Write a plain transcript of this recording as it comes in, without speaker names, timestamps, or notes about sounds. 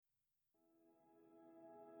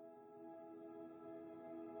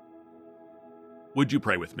Would you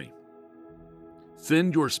pray with me?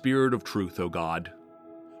 Send your Spirit of truth, O God.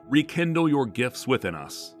 Rekindle your gifts within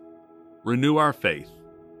us. Renew our faith,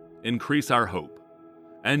 increase our hope,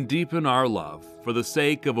 and deepen our love for the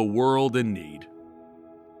sake of a world in need.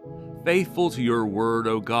 Faithful to your word,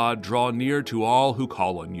 O God, draw near to all who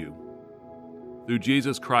call on you. Through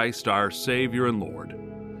Jesus Christ, our Savior and Lord,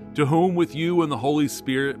 to whom with you and the Holy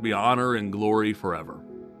Spirit be honor and glory forever.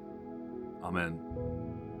 Amen.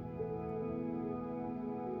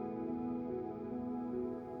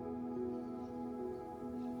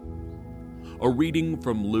 A reading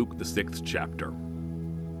from Luke, the 6th chapter.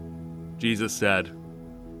 Jesus said,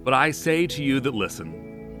 "But I say to you that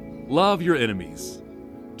listen, love your enemies,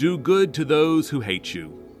 do good to those who hate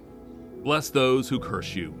you, bless those who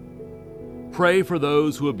curse you, pray for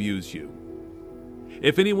those who abuse you.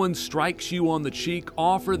 If anyone strikes you on the cheek,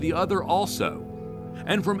 offer the other also,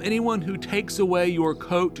 and from anyone who takes away your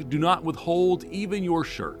coat, do not withhold even your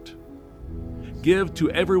shirt. Give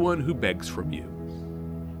to everyone who begs from you.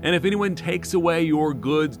 And if anyone takes away your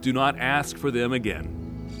goods, do not ask for them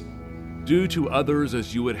again. Do to others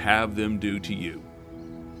as you would have them do to you.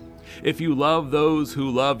 If you love those who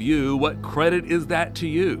love you, what credit is that to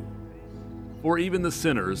you? For even the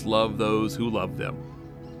sinners love those who love them.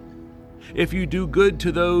 If you do good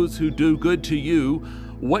to those who do good to you,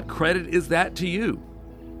 what credit is that to you?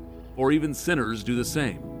 For even sinners do the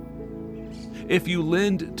same. If you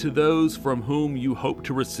lend to those from whom you hope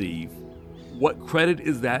to receive, what credit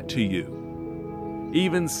is that to you?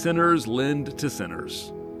 Even sinners lend to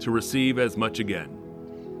sinners to receive as much again.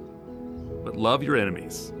 But love your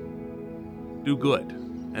enemies. Do good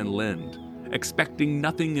and lend, expecting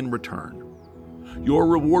nothing in return. Your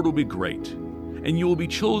reward will be great, and you will be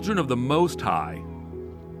children of the Most High,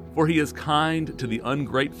 for He is kind to the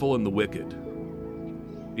ungrateful and the wicked.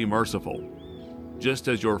 Be merciful, just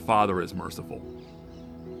as your Father is merciful.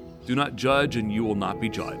 Do not judge, and you will not be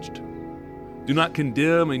judged. Do not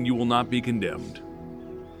condemn, and you will not be condemned.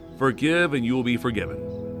 Forgive, and you will be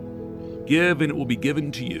forgiven. Give, and it will be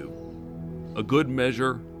given to you. A good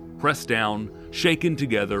measure, pressed down, shaken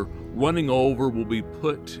together, running over, will be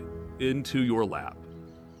put into your lap.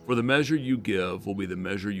 For the measure you give will be the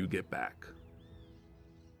measure you get back."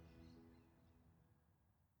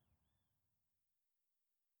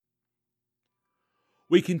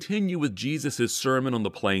 We continue with Jesus' Sermon on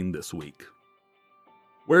the Plain this week.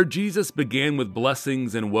 Where Jesus began with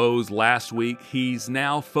blessings and woes last week, he's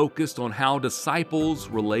now focused on how disciples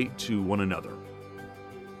relate to one another.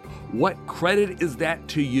 What credit is that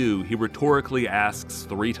to you? He rhetorically asks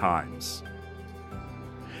 3 times.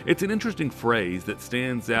 It's an interesting phrase that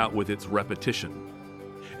stands out with its repetition.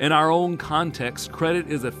 In our own context, credit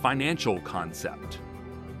is a financial concept.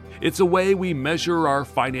 It's a way we measure our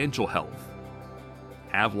financial health.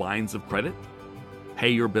 Have lines of credit? Pay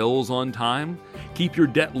your bills on time, keep your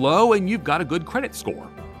debt low, and you've got a good credit score.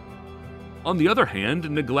 On the other hand,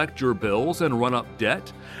 neglect your bills and run up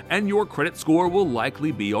debt, and your credit score will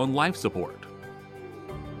likely be on life support.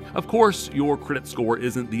 Of course, your credit score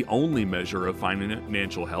isn't the only measure of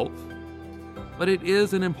financial health, but it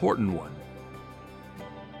is an important one.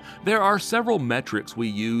 There are several metrics we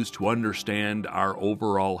use to understand our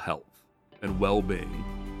overall health and well-being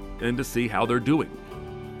and to see how they're doing.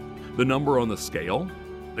 The number on the scale,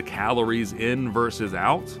 the calories in versus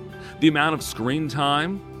out, the amount of screen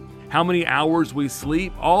time, how many hours we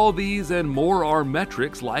sleep, all these and more are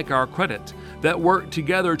metrics like our credit that work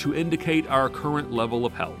together to indicate our current level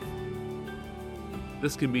of health.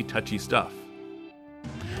 This can be touchy stuff.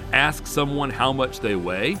 Ask someone how much they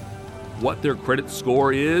weigh, what their credit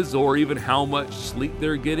score is, or even how much sleep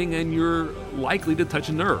they're getting, and you're likely to touch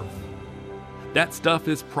a nerve. That stuff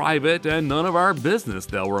is private and none of our business,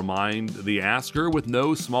 they'll remind the asker with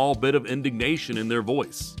no small bit of indignation in their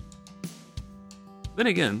voice. Then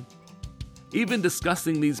again, even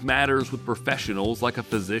discussing these matters with professionals like a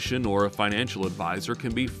physician or a financial advisor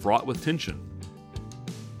can be fraught with tension.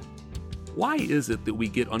 Why is it that we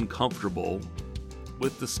get uncomfortable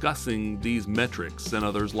with discussing these metrics and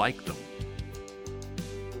others like them?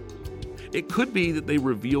 It could be that they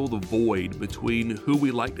reveal the void between who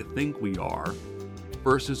we like to think we are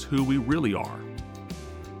versus who we really are.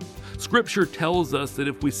 Scripture tells us that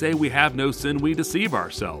if we say we have no sin, we deceive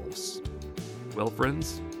ourselves. Well,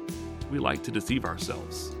 friends, we like to deceive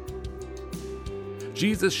ourselves.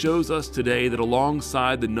 Jesus shows us today that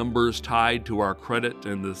alongside the numbers tied to our credit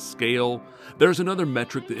and the scale, there's another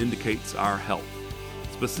metric that indicates our health,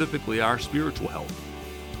 specifically our spiritual health.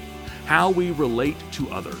 How we relate to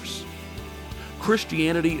others.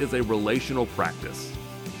 Christianity is a relational practice.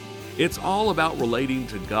 It's all about relating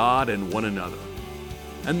to God and one another.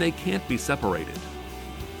 and they can't be separated.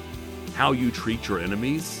 How you treat your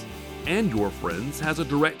enemies and your friends has a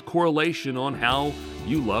direct correlation on how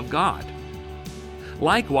you love God.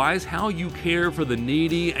 Likewise, how you care for the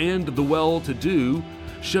needy and the well-to-do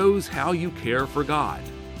shows how you care for God.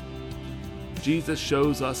 Jesus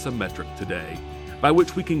shows us a metric today by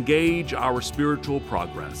which we can gauge our spiritual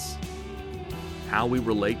progress. How we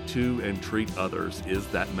relate to and treat others is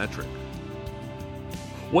that metric.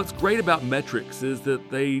 What's great about metrics is that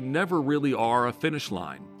they never really are a finish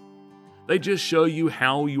line. They just show you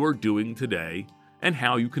how you are doing today and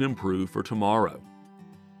how you can improve for tomorrow.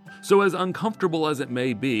 So as uncomfortable as it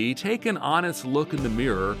may be, take an honest look in the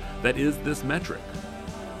mirror that is this metric.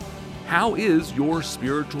 How is your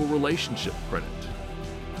spiritual relationship credit?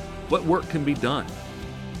 What work can be done?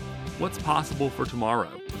 What's possible for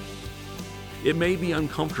tomorrow? It may be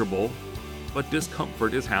uncomfortable, but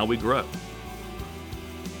discomfort is how we grow.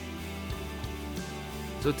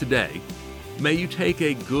 So today, may you take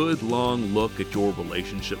a good long look at your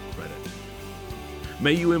relationship credit.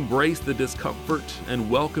 May you embrace the discomfort and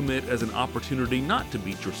welcome it as an opportunity not to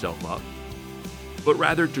beat yourself up, but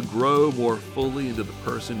rather to grow more fully into the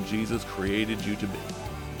person Jesus created you to be.